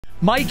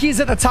Mikey's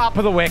at the top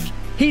of the wick.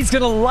 He's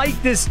going to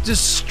light this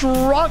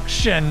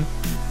destruction.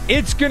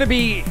 It's going to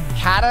be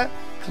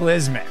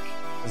cataclysmic,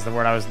 is the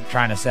word I was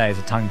trying to say. It's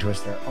a tongue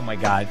twister. Oh my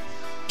God.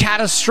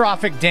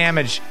 Catastrophic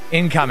damage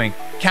incoming.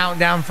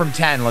 Countdown from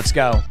 10. Let's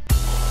go.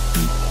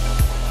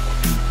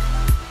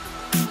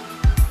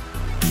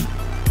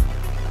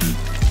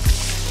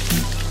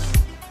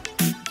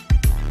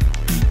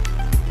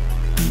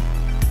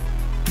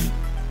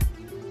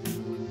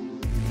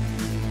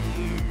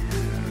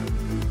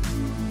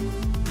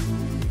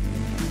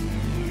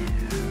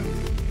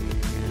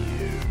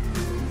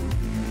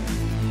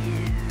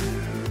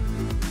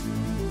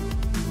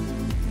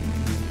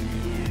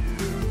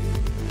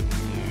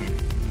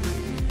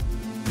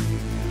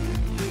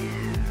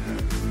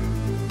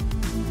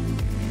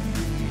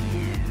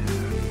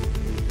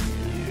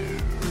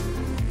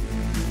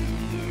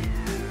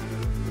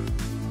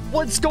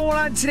 What's going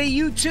on today,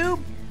 YouTube?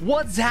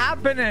 What's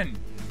happening?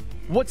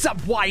 What's up,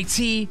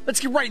 YT? Let's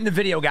get right in the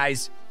video,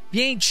 guys. If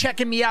you ain't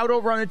checking me out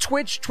over on the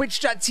Twitch,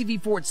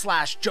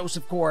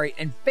 twitch.tv/JosephCorey,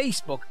 and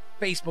Facebook,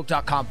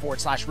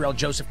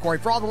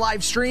 facebook.com/realjosephcorey for all the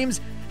live streams.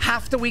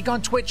 Half the week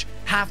on Twitch,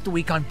 half the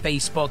week on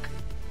Facebook.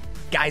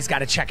 Guys,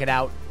 gotta check it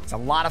out. It's a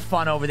lot of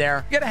fun over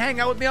there. You gotta hang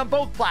out with me on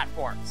both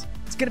platforms.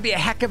 It's gonna be a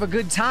heck of a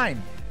good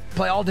time.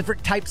 Play all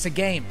different types of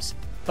games.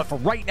 But for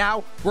right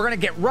now, we're going to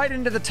get right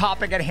into the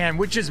topic at hand,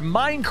 which is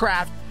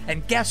Minecraft.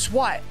 And guess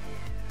what?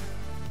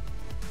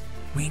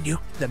 We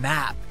nuked the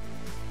map.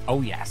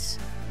 Oh, yes.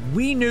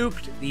 We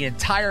nuked the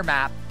entire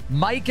map.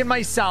 Mike and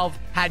myself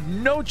had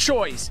no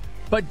choice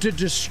but to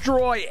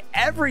destroy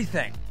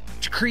everything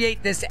to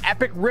create this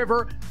epic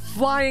river,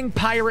 flying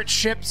pirate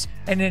ships,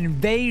 and an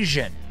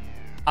invasion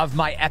of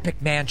my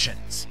epic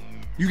mansions.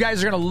 You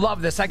guys are going to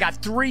love this. I got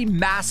 3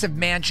 massive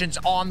mansions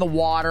on the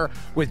water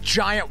with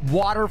giant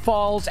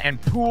waterfalls and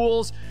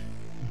pools,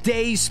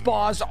 day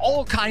spas,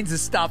 all kinds of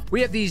stuff. We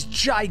have these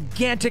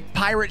gigantic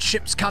pirate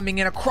ships coming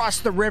in across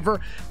the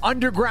river,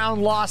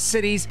 underground lost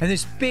cities, and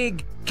this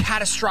big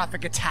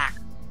catastrophic attack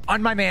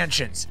on my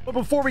mansions. But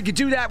before we could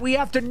do that, we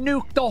have to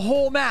nuke the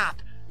whole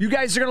map. You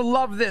guys are going to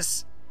love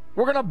this.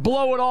 We're going to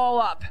blow it all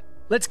up.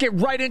 Let's get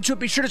right into it.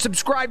 Be sure to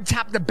subscribe,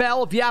 tap the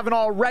bell if you haven't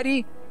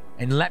already.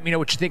 And let me know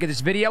what you think of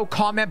this video.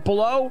 Comment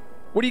below.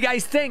 What do you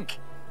guys think?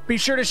 Be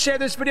sure to share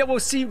this video. We'll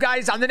see you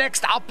guys on the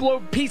next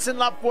upload. Peace and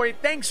love for you.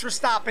 Thanks for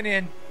stopping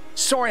in.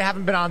 Sorry I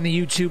haven't been on the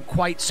YouTube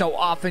quite so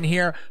often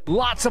here.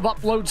 Lots of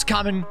uploads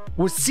coming.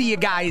 We'll see you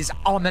guys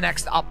on the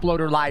next upload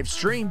or live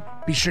stream.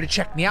 Be sure to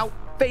check me out.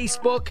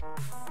 Facebook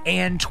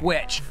and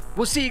Twitch.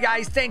 We'll see you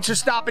guys. Thanks for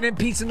stopping in.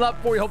 Peace and love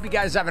for you. Hope you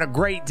guys are having a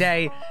great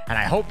day. And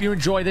I hope you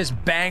enjoy this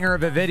banger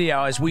of a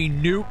video as we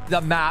nuke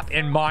the map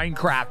in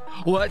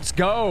Minecraft. Let's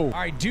go. All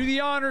right, do the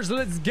honors.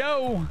 Let's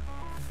go.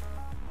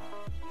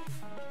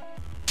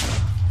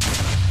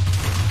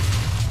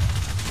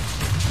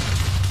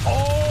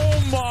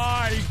 Oh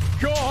my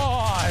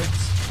God.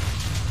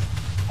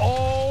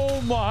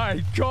 Oh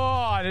my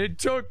God. It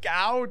took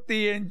out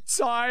the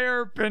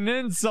entire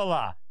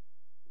peninsula.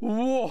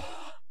 Whoa.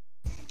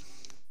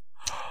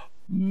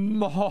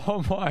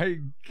 Oh my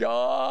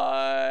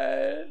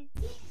God.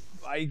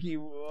 Mikey,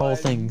 what? Whole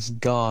thing's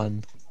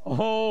gone.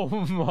 Oh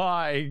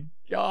my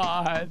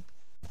God.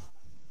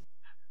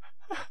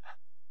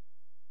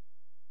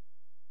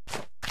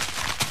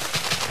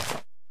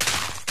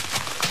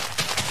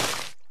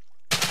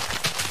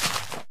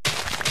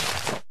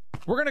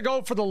 We're gonna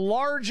go for the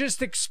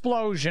largest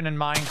explosion in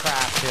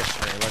Minecraft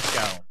history. Let's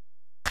go.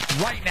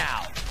 Right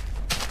now.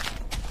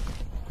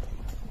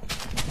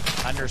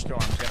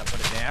 Thunderstorm's gonna put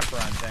a damper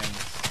on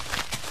things.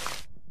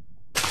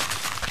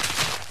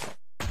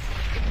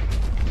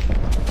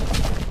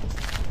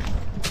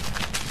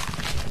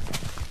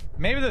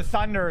 Maybe the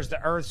thunder is the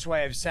Earth's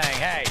way of saying,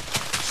 hey,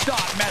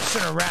 stop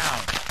messing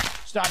around.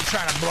 Stop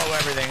trying to blow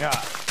everything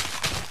up.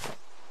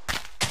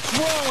 What's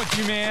wrong with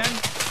you, man?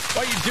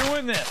 Why are you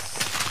doing this?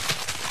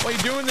 Why are you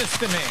doing this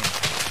to me?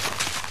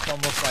 It's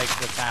almost like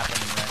what's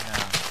happening right now.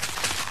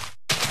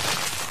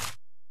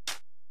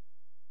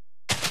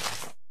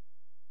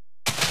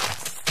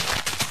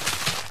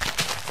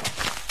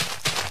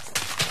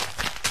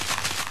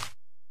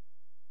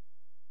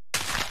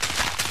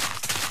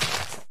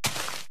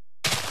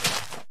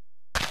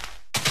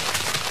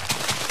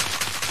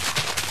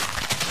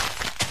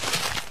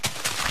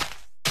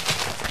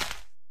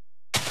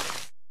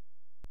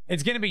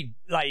 It's gonna be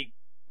like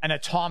an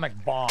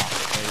atomic bomb,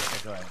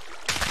 basically.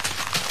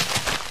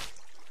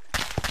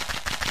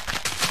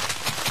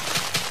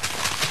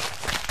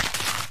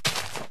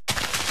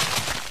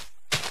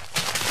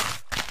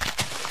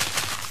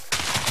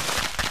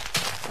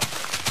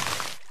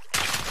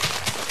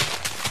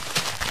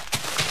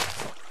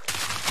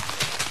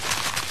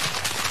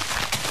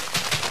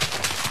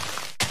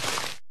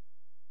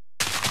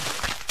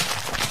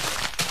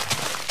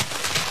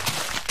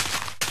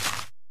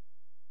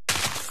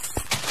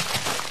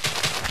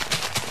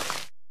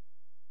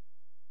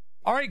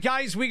 All right,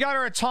 guys, we got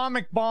our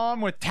atomic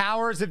bomb with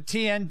towers of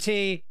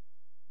TNT.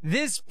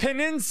 This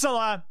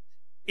peninsula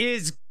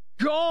is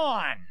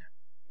gone.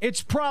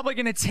 It's probably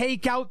going to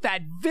take out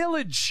that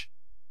village.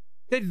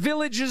 That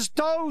village is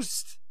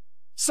toast.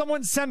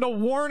 Someone send a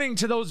warning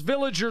to those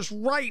villagers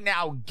right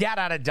now. Get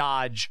out of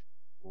Dodge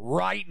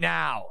right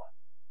now.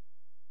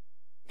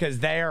 Because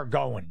they are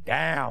going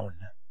down.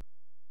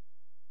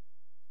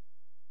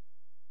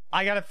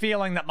 I got a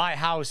feeling that my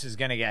house is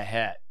going to get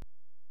hit.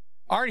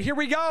 All right, here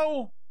we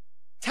go.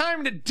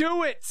 Time to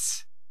do it.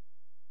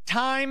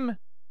 Time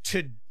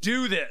to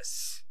do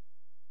this.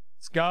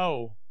 Let's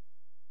go.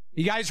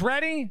 You guys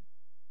ready?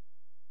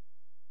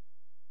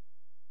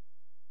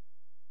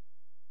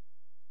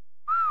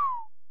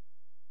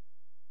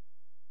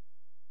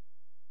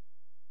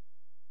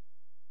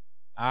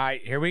 All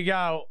right, here we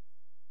go.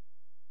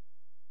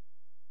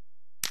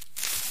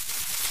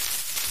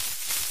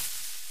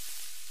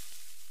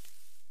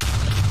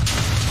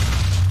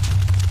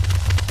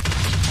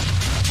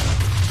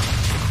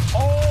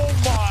 Oh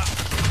my.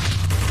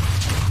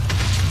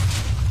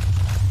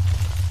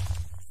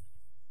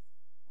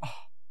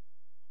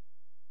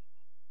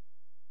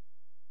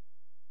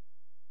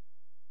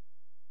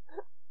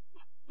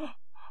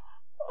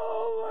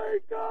 Oh my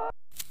God.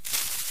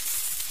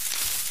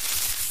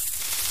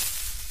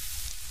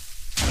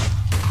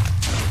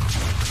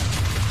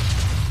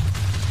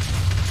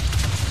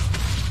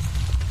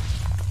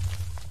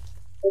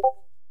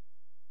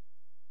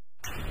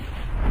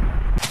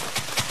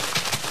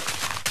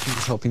 I'm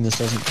just hoping this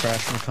doesn't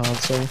crash my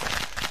console.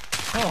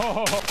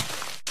 Oh,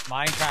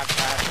 Minecraft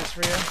crashes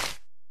for you?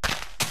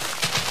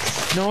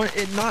 No,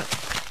 it not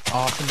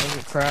often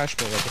doesn't crash,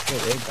 but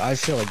like I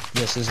feel like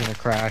this is gonna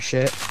crash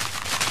it.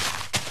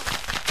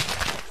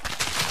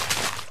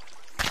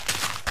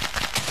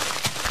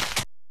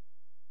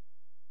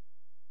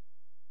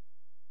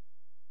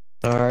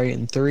 All right,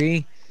 in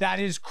 3. That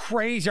is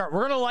crazy. All right,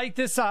 we're gonna light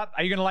this up.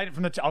 Are you gonna light it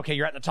from the? Okay,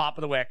 you're at the top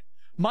of the wick.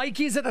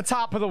 Mikey's at the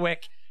top of the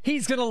wick.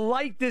 He's gonna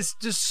light this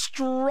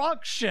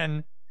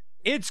destruction.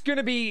 It's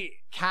gonna be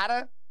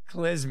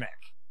cataclysmic.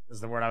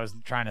 Is the word I was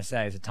trying to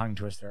say. It's a tongue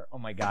twister. Oh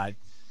my God.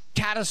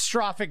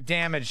 Catastrophic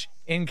damage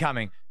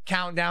incoming.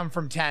 Countdown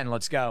from 10.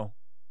 Let's go.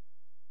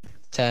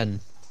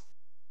 10,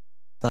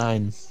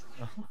 9,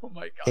 Oh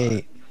my God.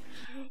 8,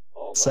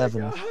 Oh my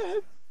 7, God.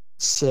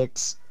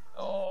 6,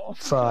 Oh,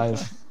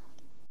 5,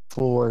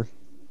 4,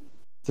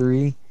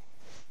 3,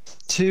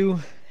 2,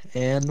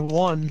 and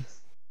 1.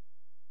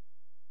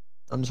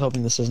 I'm just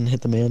hoping this doesn't hit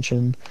the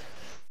mansion.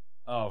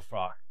 Oh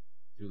fuck.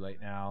 Too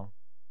late now.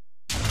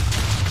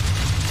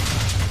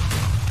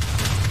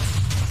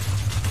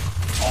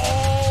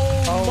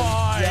 Oh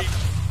my yep.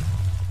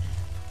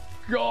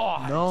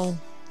 God. No.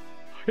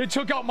 It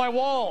took out my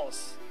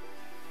walls.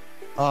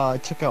 I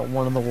took out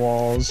one of the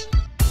walls.